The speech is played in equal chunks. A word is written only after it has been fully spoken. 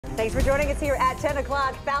Thanks for joining us here at 10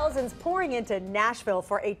 o'clock. Thousands pouring into Nashville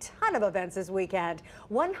for a ton of events this weekend.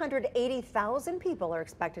 180,000 people are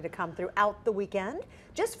expected to come throughout the weekend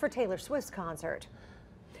just for Taylor Swift's concert.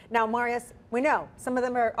 Now, Marius, we know some of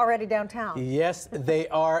them are already downtown. Yes, they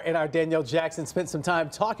are, and our Danielle Jackson spent some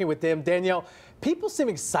time talking with them. Danielle, people seem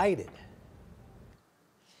excited.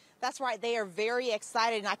 That's right, they are very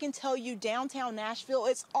excited, and I can tell you downtown Nashville,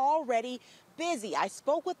 it's already busy. I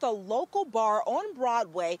spoke with a local bar on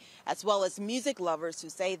Broadway, as well as music lovers who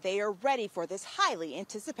say they are ready for this highly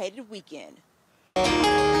anticipated weekend. The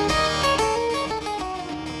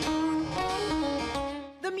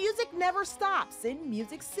music never stops in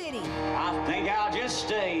Music City. I think I'll just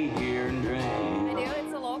stay here and drink. I do.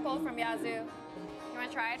 It's a local from Yazoo. You want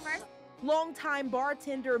to try it first? Longtime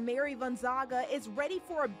bartender Mary Gonzaga is ready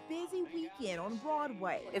for a busy weekend on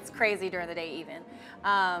Broadway. It's crazy during the day even.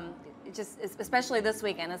 Especially this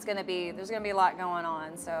weekend, there's gonna be a lot going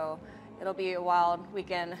on, so it'll be a wild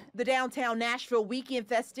weekend. The downtown Nashville weekend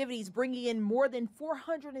festivities bringing in more than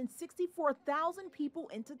 464,000 people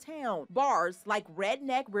into town. Bars like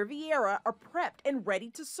Redneck Riviera are prepped and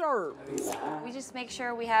ready to serve. We just make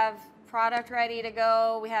sure we have product ready to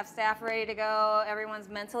go, we have staff ready to go, everyone's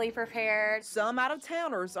mentally prepared. Some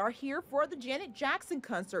out-of-towners are here for the Janet Jackson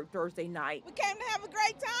concert Thursday night. We came to have a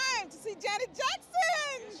great time to see Janet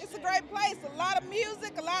Jackson. It's a great place, a lot of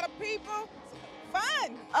music, a lot of people.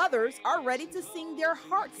 Fun. Others are ready to sing their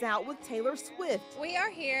hearts out with Taylor Swift. We are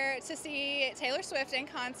here to see Taylor Swift in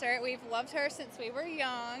concert. We've loved her since we were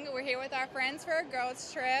young. We're here with our friends for a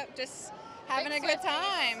girls' trip, just having a good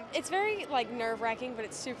time. It's very nerve-wracking, but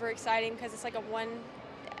it's super exciting because it's like a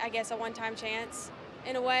one-time chance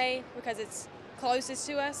in a way because it's closest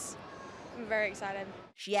to us. I'm very excited.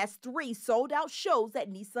 She has 3 sold-out shows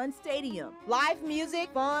at Nissan Stadium. Live music,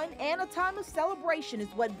 fun, and a time of celebration is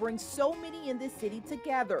what brings so many in this city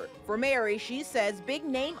together. For Mary, she says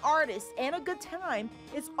big-name artists and a good time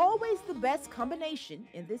is always the best combination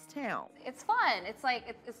in this town. It's fun. It's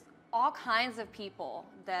all kinds of people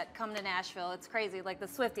that come to Nashville. It's crazy, like the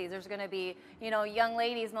Swifties. There's gonna be, young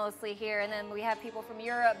ladies mostly here, and then we have people from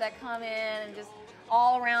Europe that come in and just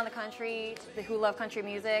all around the country who love country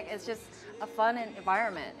music. It's just a fun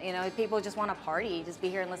environment. People just want to party, just be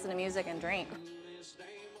here and listen to music and drink.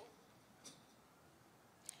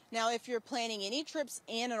 Now, if you're planning any trips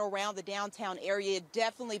in and around the downtown area,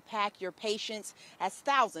 definitely pack your patience as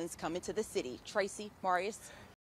thousands come into the city. Tracy, Marius.